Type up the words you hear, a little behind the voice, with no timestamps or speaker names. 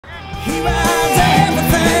He rides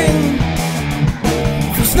everything,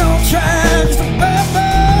 from snow tracks to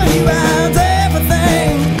purple. He rides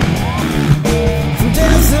everything, from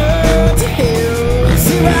desert to hills.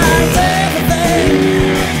 He rides everything,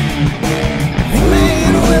 he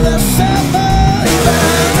made with a shovel. He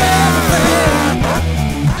rides everything,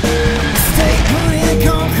 stay put in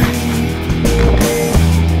concrete.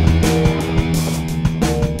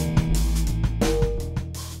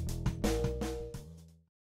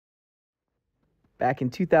 Back in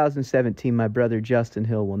 2017, my brother Justin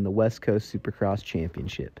Hill won the West Coast Supercross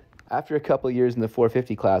Championship. After a couple years in the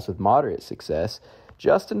 450 class with moderate success,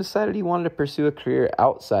 Justin decided he wanted to pursue a career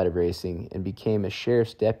outside of racing and became a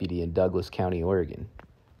sheriff's deputy in Douglas County, Oregon.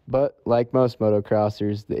 But like most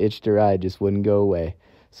motocrossers, the itch to ride just wouldn't go away.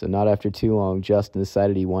 So not after too long, Justin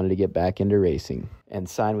decided he wanted to get back into racing and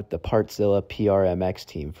signed with the Partzilla PRMX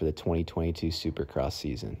team for the 2022 Supercross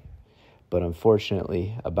season. But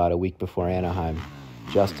unfortunately, about a week before Anaheim,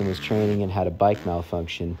 Justin was training and had a bike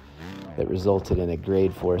malfunction that resulted in a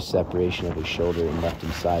grade 4 separation of his shoulder and left him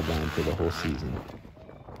sidelined for the whole season.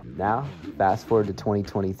 Now, fast forward to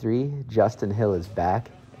 2023, Justin Hill is back,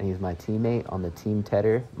 and he's my teammate on the Team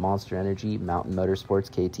Tedder Monster Energy Mountain Motorsports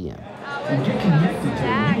KTM. And get connected to the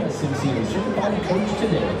USMC certified coach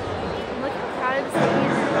today. Look how proud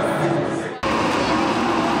of his.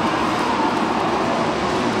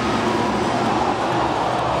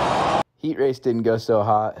 Heat race didn't go so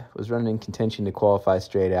hot. Was running in contention to qualify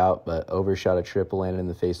straight out, but overshot a triple, landed in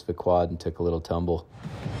the face of a quad, and took a little tumble.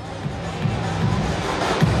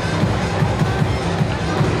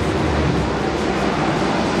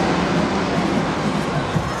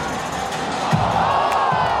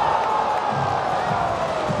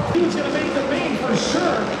 He's going to make the main for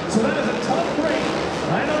sure, so that is a tough break.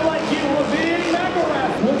 I know, like you, Levine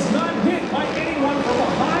McElrath was not hit by anyone from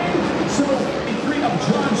behind, so the 3 of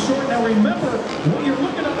John Short. Now remember, what you're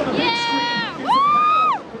looking up on the big screen is the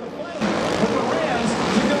battle for the Rams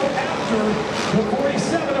to go after the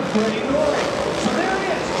 47 of Freddie Norrie. So there he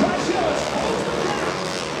is. Josh Hill is close to the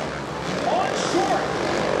on Short.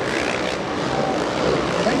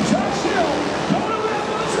 And Josh Hill going to that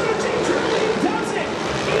monster triple. He does it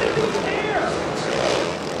in the air.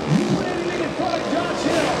 You put anything in front of Josh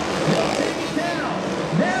Hill, he'll take it down.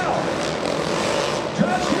 Now,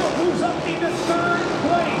 Josh Hill moves up into 3rd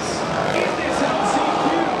place in this LCQ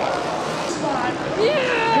spot.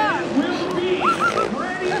 Yeah! And it will be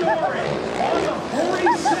Freddie Norrie on the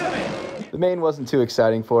 47. The main wasn't too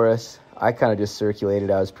exciting for us. I kind of just circulated.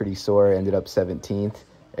 I was pretty sore, ended up 17th.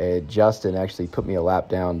 Justin actually put me a lap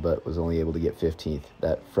down, but was only able to get 15th.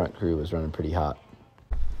 That front crew was running pretty hot.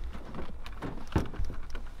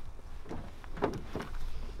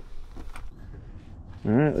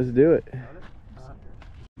 All right, let's do it.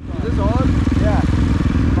 Is this on? Yeah.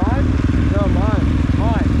 Mine? No, mine.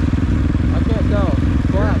 Mine. I can't tell.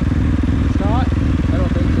 Black. It's not? I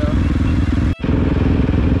don't think so.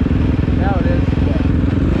 Now it is. Yeah.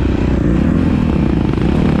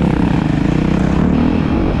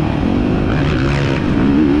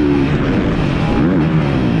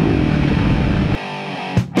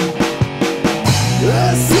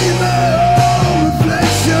 I see my own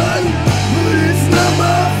reflection, but it's not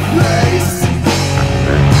my face.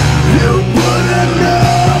 You put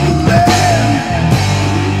another man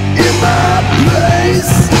in my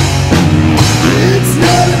place. It's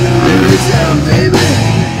not an illusion, baby.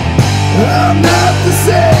 I'm not the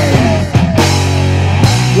same.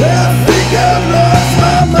 I think I've lost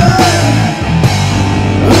my mind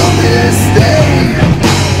on this day.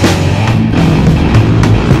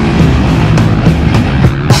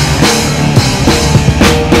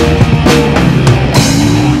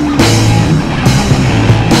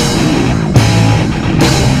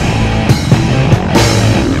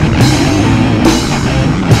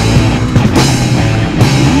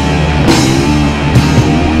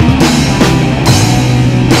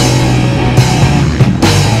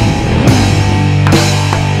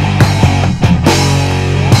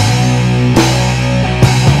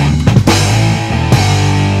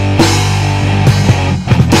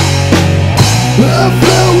 I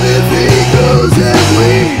fell with egos and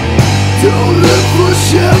we don't look for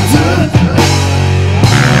shelter.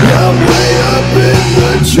 I'm way up in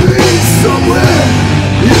the trees somewhere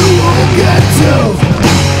you won't get to.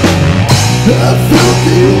 I felt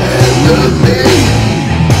the end of me,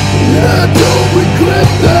 and I don't regret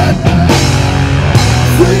that.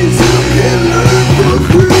 Things you can learn for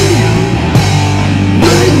free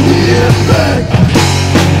bring the impact.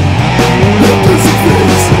 That doesn't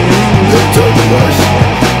face, that doesn't rush.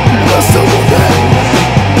 I stumble back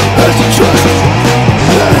as you trust.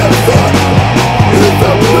 I have thought, if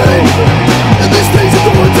I pray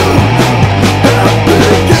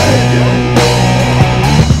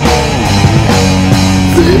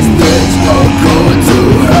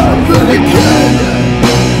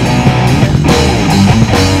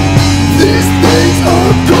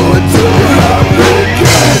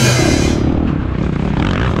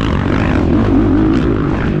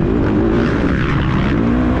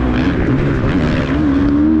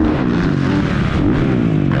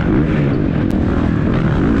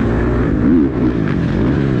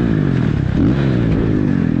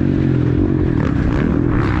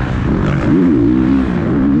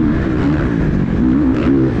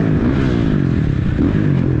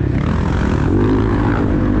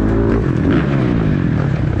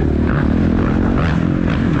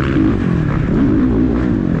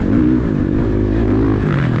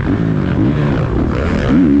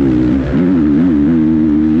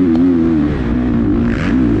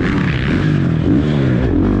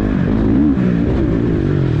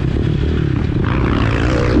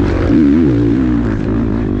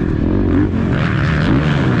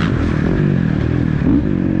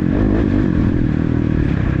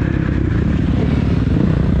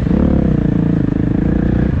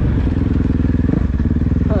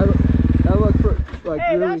like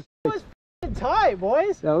Hey, really. that was f***ing tight,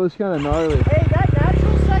 boys. That was kind of gnarly. Hey, that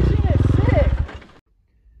natural section is sick.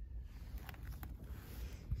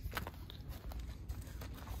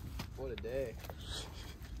 What a day.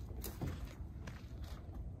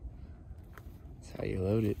 That's how you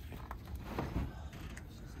load it.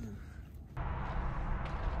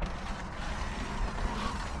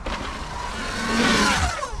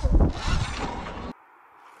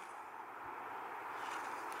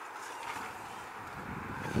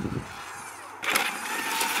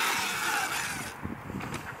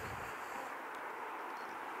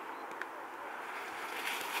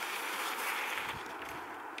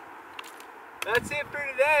 That's it for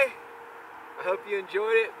today. I hope you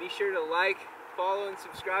enjoyed it. Be sure to like, follow, and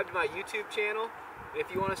subscribe to my YouTube channel. And if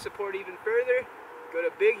you want to support even further, go to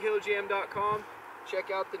bighilljam.com. Check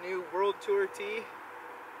out the new World Tour tee.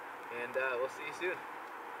 And we'll see you soon.